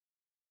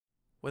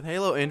With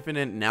Halo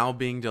Infinite now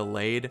being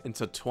delayed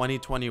into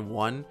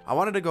 2021, I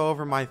wanted to go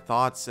over my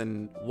thoughts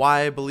and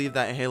why I believe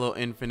that Halo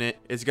Infinite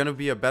is going to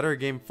be a better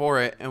game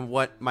for it and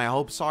what my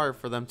hopes are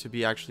for them to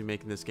be actually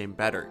making this game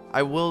better.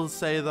 I will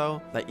say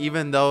though, that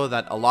even though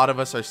that a lot of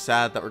us are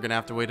sad that we're going to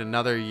have to wait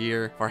another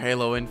year for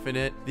Halo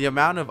Infinite, the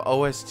amount of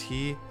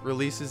OST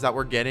releases that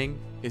we're getting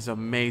is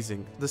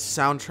amazing. The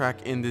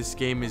soundtrack in this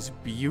game is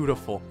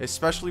beautiful,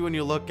 especially when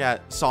you look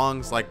at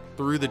songs like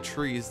Through the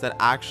Trees that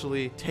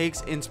actually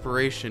takes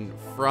inspiration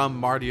from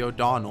Marty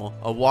O'Donnell,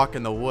 A Walk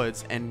in the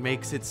Woods, and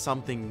makes it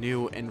something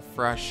new and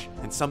fresh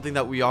and something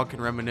that we all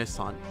can reminisce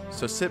on.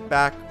 So sit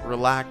back,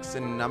 relax,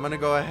 and I'm gonna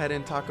go ahead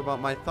and talk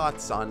about my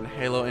thoughts on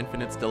Halo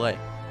Infinite's delay.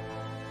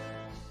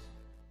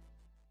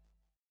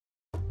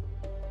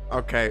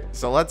 Okay,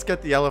 so let's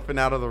get the elephant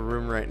out of the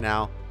room right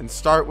now and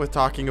start with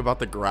talking about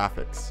the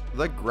graphics.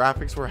 The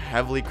graphics were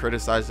heavily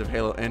criticized of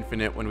Halo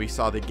Infinite when we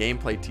saw the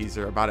gameplay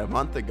teaser about a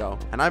month ago,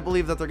 and I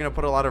believe that they're going to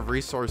put a lot of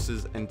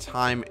resources and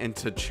time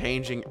into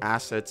changing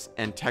assets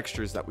and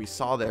textures that we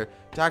saw there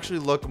to actually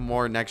look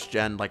more next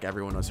gen like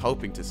everyone was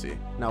hoping to see.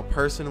 Now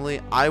personally,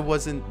 I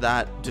wasn't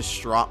that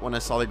distraught when I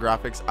saw the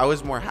graphics. I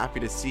was more happy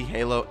to see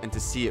Halo and to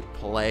see it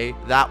play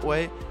that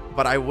way.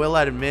 But I will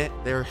admit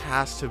there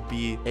has to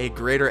be a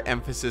greater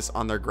emphasis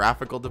on their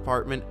graphical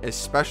department,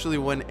 especially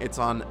when it's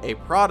on a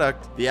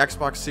product, the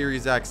Xbox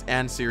Series X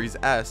and Series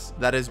S,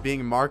 that is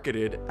being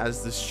marketed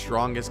as the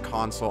strongest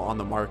console on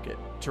the market.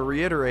 To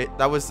reiterate,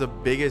 that was the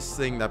biggest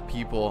thing that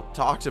people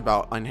talked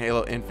about on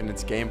Halo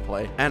Infinite's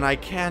gameplay, and I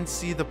can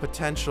see the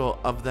potential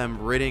of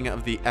them ridding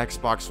of the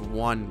Xbox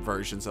One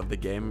versions of the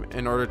game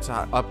in order to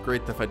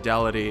upgrade the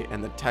fidelity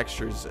and the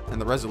textures and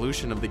the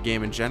resolution of the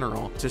game in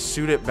general to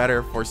suit it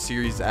better for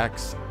Series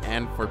X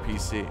and for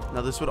PC.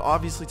 Now this would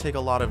obviously take a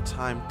lot of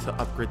time to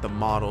upgrade the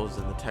models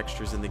and the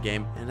textures in the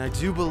game, and I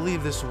do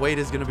believe this wait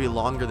is going to be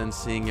longer than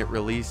seeing it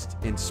released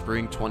in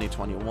spring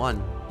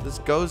 2021. This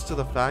goes to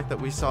the fact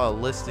that we saw a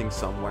listing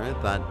somewhere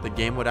that the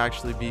game would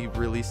actually be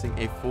releasing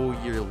a full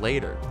year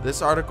later.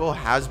 This article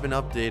has been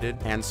updated,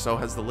 and so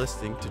has the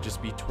listing, to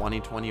just be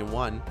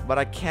 2021, but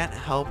I can't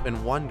help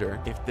and wonder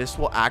if this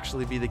will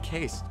actually be the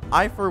case.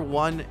 I, for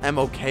one, am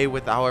okay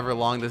with however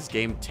long this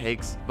game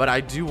takes, but I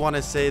do want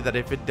to say that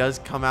if it does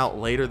come out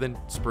later than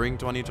spring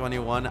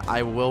 2021,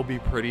 I will be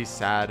pretty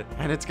sad,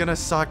 and it's gonna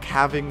suck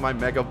having my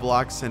Mega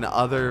Bloks and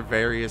other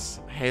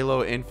various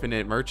Halo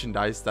Infinite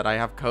merchandise that I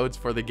have codes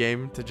for the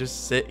game to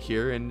just sit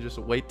here and just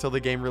wait till the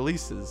game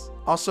releases.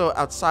 Also,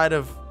 outside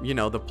of,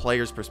 the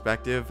player's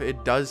perspective,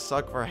 it does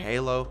suck for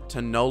Halo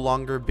to no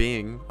longer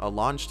being a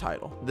launch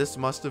title. This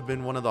must have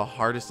been one of the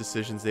hardest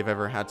decisions they've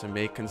ever had to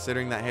make,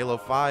 considering that Halo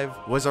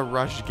 5 was a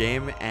rushed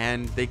game,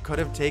 and they could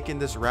have taken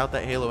this route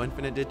that Halo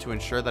Infinite did to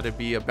ensure that it'd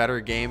be a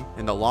better game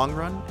in the long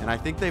run, and I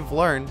think they've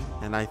learned,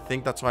 and I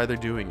think that's why they're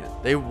doing it.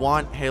 They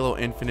want Halo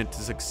Infinite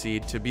to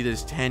succeed, to be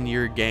this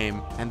 10-year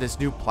game, and this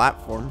new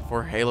platform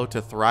for Halo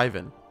to thrive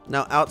in.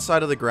 Now,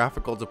 outside of the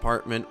graphical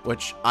department,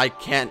 which I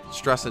can't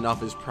stress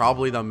enough is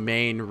probably the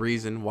main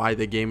reason why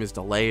the game is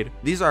delayed,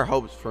 these are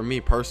hopes for me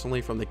personally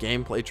from the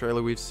gameplay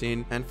trailer we've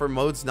seen, and for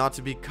modes not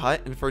to be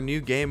cut, and for new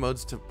game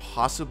modes to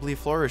possibly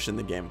flourish in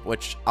the game,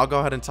 which I'll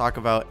go ahead and talk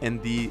about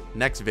in the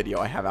next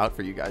video I have out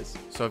for you guys.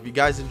 So if you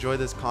guys enjoy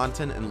this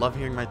content and love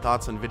hearing my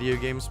thoughts on video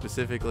games,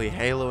 specifically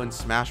Halo and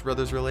Smash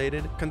Brothers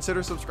related,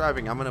 consider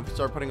subscribing. I'm going to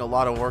start putting a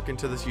lot of work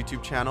into this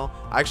YouTube channel.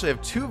 I actually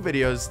have 2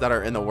 videos that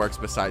are in the works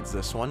besides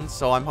this one,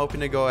 so I'm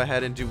hoping to go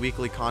ahead and do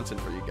weekly content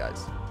for you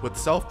guys. With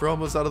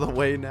self-promos out of the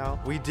way now,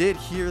 we did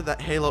hear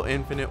that Halo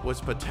Infinite was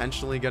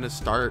potentially going to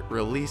start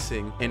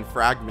releasing in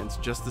fragments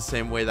just the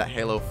same way that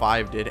Halo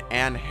 5 did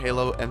and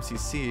Halo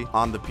MCC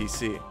on the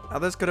PC. Now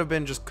this could have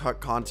been just cut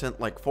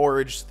content like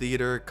Forage,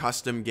 Theater,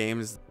 custom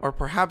games, or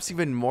perhaps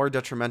even more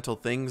detrimental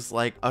things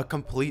like a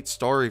complete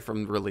story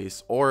from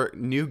release or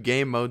new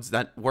game modes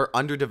that were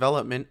under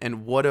development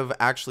and would have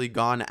actually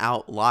gone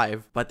out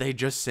live, but they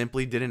just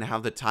simply didn't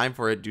have the time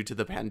for it due to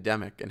the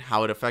pandemic and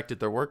how it affected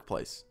their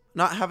workplace.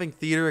 Not having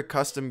Theater,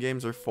 custom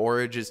games, or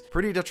Forage is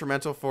pretty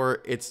detrimental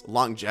for its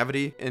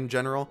longevity in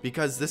general,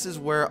 because this is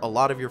where a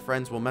lot of your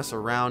friends will mess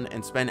around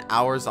and spend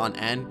hours on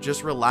end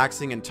just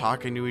relaxing and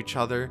talking to each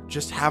other,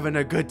 just having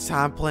a good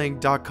time playing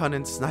Duck Hunt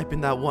and sniping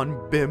that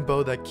one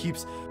bimbo that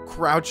keeps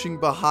crouching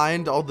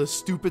behind all the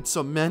stupid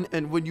cement,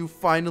 and when you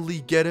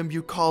finally get him,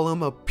 you call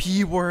him a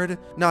P word,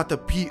 not the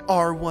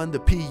PR one, the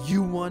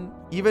PU one.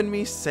 Even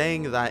me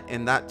saying that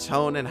in that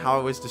tone and how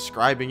I was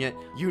describing it,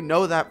 you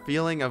know that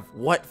feeling of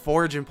what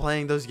Forge and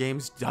playing those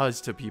games does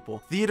to people.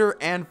 Theater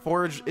and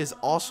Forge is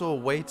also a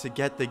way to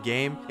get the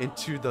game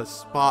into the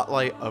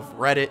spotlight of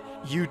Reddit,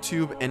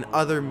 YouTube, and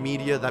other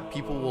media that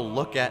people will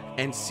look at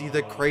and see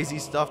the crazy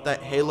stuff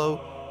that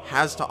Halo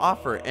has to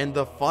offer and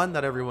the fun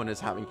that everyone is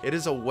having. It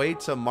is a way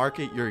to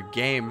market your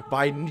game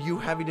by you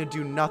having to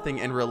do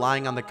nothing and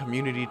relying on the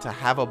community to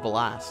have a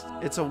blast.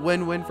 It's a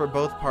win-win for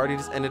both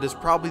parties, and it is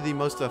probably the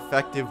most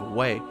effective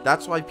way.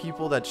 That's why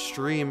people that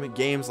stream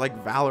games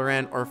like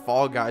Valorant or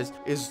Fall Guys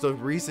is the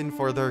reason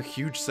for their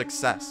huge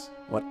success.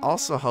 What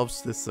also helps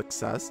this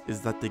success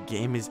is that the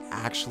game is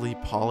actually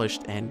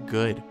polished and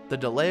good. The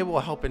delay will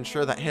help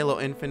ensure that Halo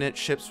Infinite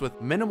ships with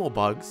minimal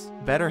bugs,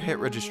 better hit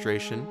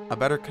registration, a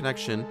better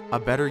connection, a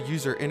better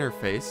user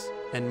interface,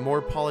 and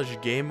more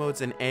polished game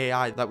modes and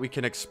AI that we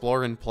can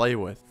explore and play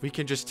with. We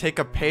can just take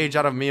a page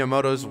out of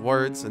Miyamoto's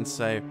words and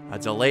say, a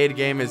delayed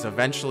game is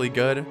eventually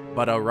good,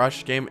 but a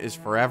rushed game is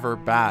forever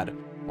bad.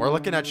 We're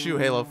looking at you,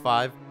 Halo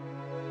 5.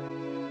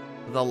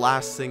 The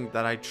last thing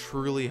that I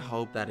truly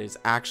hope that is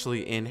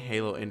actually in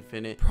Halo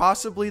Infinite,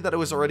 possibly that it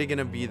was already going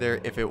to be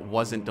there if it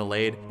wasn't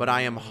delayed, but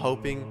I am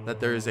hoping that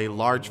there is a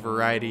large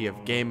variety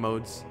of game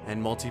modes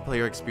and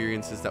multiplayer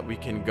experiences that we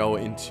can go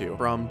into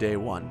from day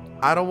one.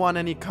 I don't want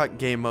any cut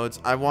game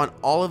modes. I want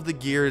all of the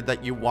gear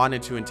that you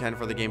wanted to intend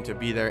for the game to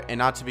be there and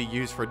not to be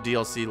used for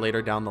DLC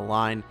later down the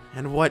line.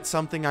 And what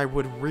something I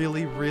would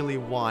really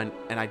want,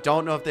 and I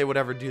don't know if they would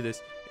ever do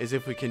this, is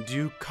if we can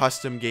do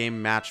custom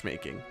game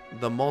matchmaking.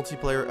 The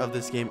multiplayer of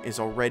this game is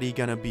already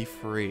gonna be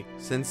free.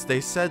 Since they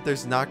said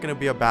there's not gonna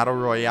be a battle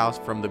royale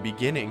from the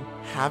beginning,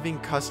 having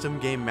custom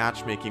game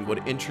matchmaking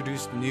would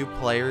introduce new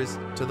players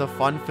to the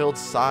fun-filled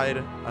side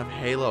of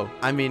Halo.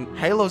 I mean,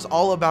 Halo's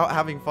all about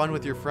having fun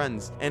with your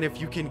friends, and if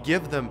you can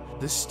give them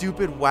the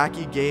stupid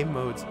wacky game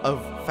modes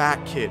of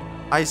Fat Kid,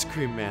 Ice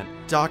Cream Man,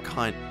 Duck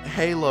Hunt,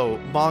 Halo,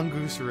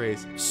 Mongoose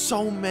Race,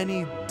 so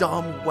many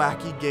dumb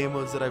wacky game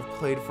modes that I've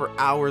played for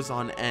hours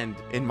on end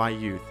in my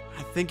youth.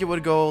 I think it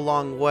would go a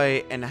long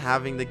way in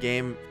having the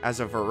game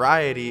as a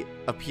variety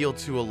appeal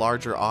to a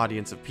larger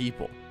audience of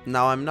people.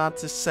 Now, I'm not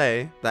to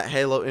say that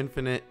Halo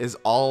Infinite is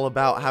all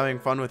about having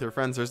fun with your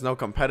friends. There's no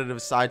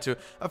competitive side to it.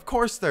 Of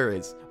course there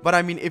is. But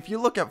I mean, if you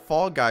look at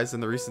Fall Guys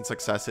and the recent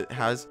success it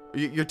has,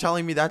 you're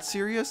telling me that's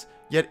serious?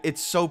 Yet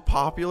it's so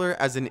popular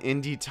as an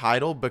indie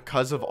title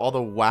because of all the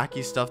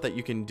wacky stuff that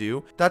you can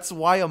do. That's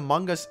why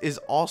Among Us is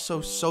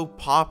also so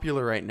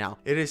popular right now.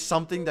 It is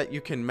something that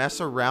you can mess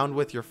around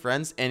with your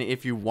friends, and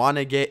if you want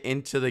to get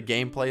into the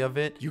gameplay of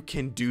it, you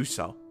can do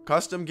so.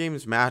 Custom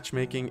games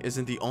matchmaking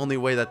isn't the only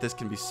way that this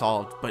can be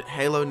solved, but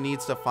Halo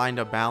needs to find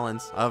a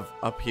balance of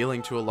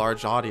appealing to a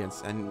large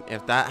audience, and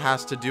if that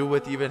has to do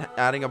with even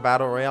adding a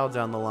battle royale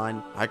down the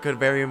line, I could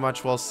very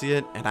much well see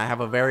it, and I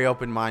have a very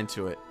open mind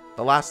to it.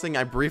 The last thing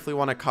I briefly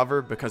want to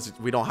cover, because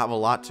we don't have a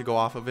lot to go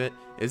off of it,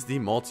 is the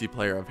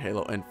multiplayer of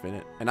Halo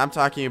Infinite, and I'm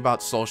talking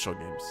about social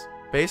games.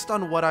 Based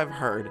on what I've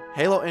heard,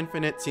 Halo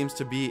Infinite seems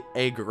to be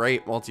a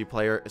great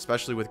multiplayer,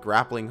 especially with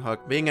Grappling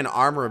Hook being an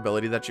armor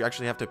ability that you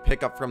actually have to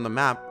pick up from the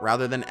map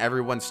rather than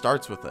everyone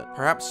starts with it.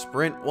 Perhaps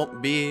Sprint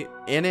won't be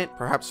in it.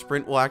 Perhaps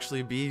Sprint will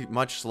actually be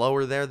much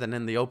slower there than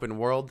in the open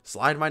world.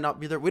 Slide might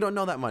not be there. We don't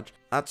know that much.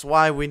 That's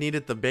why we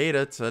needed the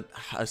beta to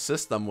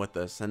assist them with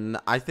this. And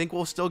I think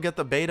we'll still get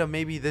the beta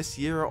maybe this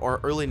year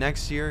or early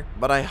next year.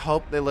 But I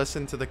hope they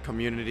listen to the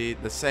community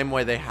the same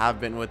way they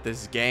have been with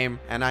this game.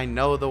 And I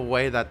know the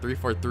way that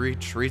 343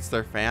 treats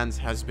their fans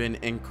has been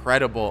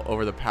incredible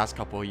over the past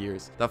couple of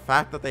years. The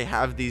fact that they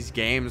have these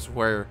games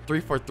where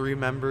 343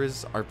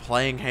 members are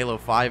playing Halo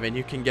 5 and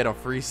you can get a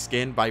free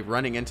skin by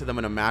running into them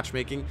in a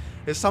matchmaking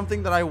is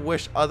something that I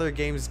wish other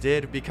games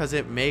did, because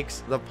it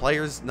makes the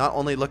players not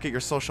only look at your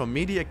social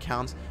media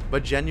accounts,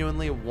 but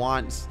genuinely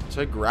want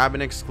to grab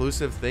an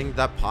exclusive thing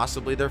that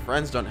possibly their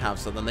friends don't have,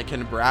 so then they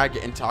can brag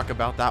and talk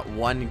about that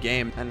one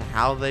game and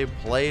how they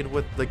played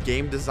with the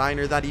game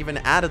designer that even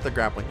added the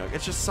grappling hook.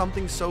 It's just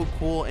something so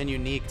cool and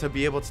unique to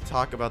be able to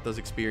talk about those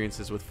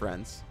experiences with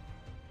friends.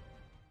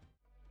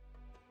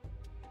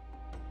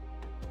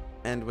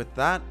 And with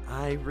that,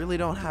 I really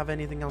don't have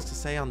anything else to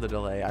say on the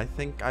delay. I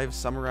think I've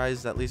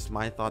summarized at least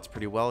my thoughts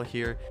pretty well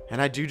here.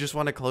 And I do just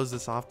want to close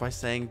this off by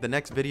saying the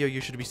next video you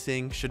should be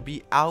seeing should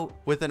be out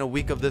within a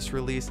week of this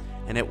release.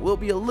 And it will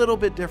be a little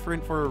bit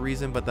different for a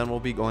reason, but then we'll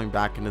be going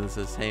back into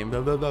the same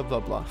blah, blah, blah, blah,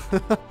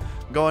 blah.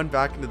 Going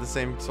back into the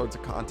same sorts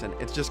of content.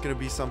 It's just going to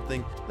be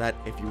something that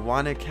if you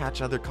want to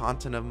catch other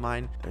content of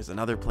mine, there's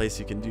another place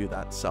you can do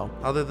that. So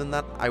other than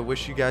that, I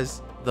wish you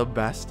guys the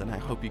best, and I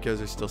hope you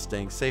guys are still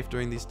staying safe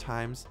during these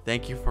times.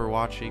 Thank you for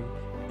watching,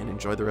 and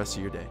enjoy the rest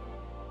of your day.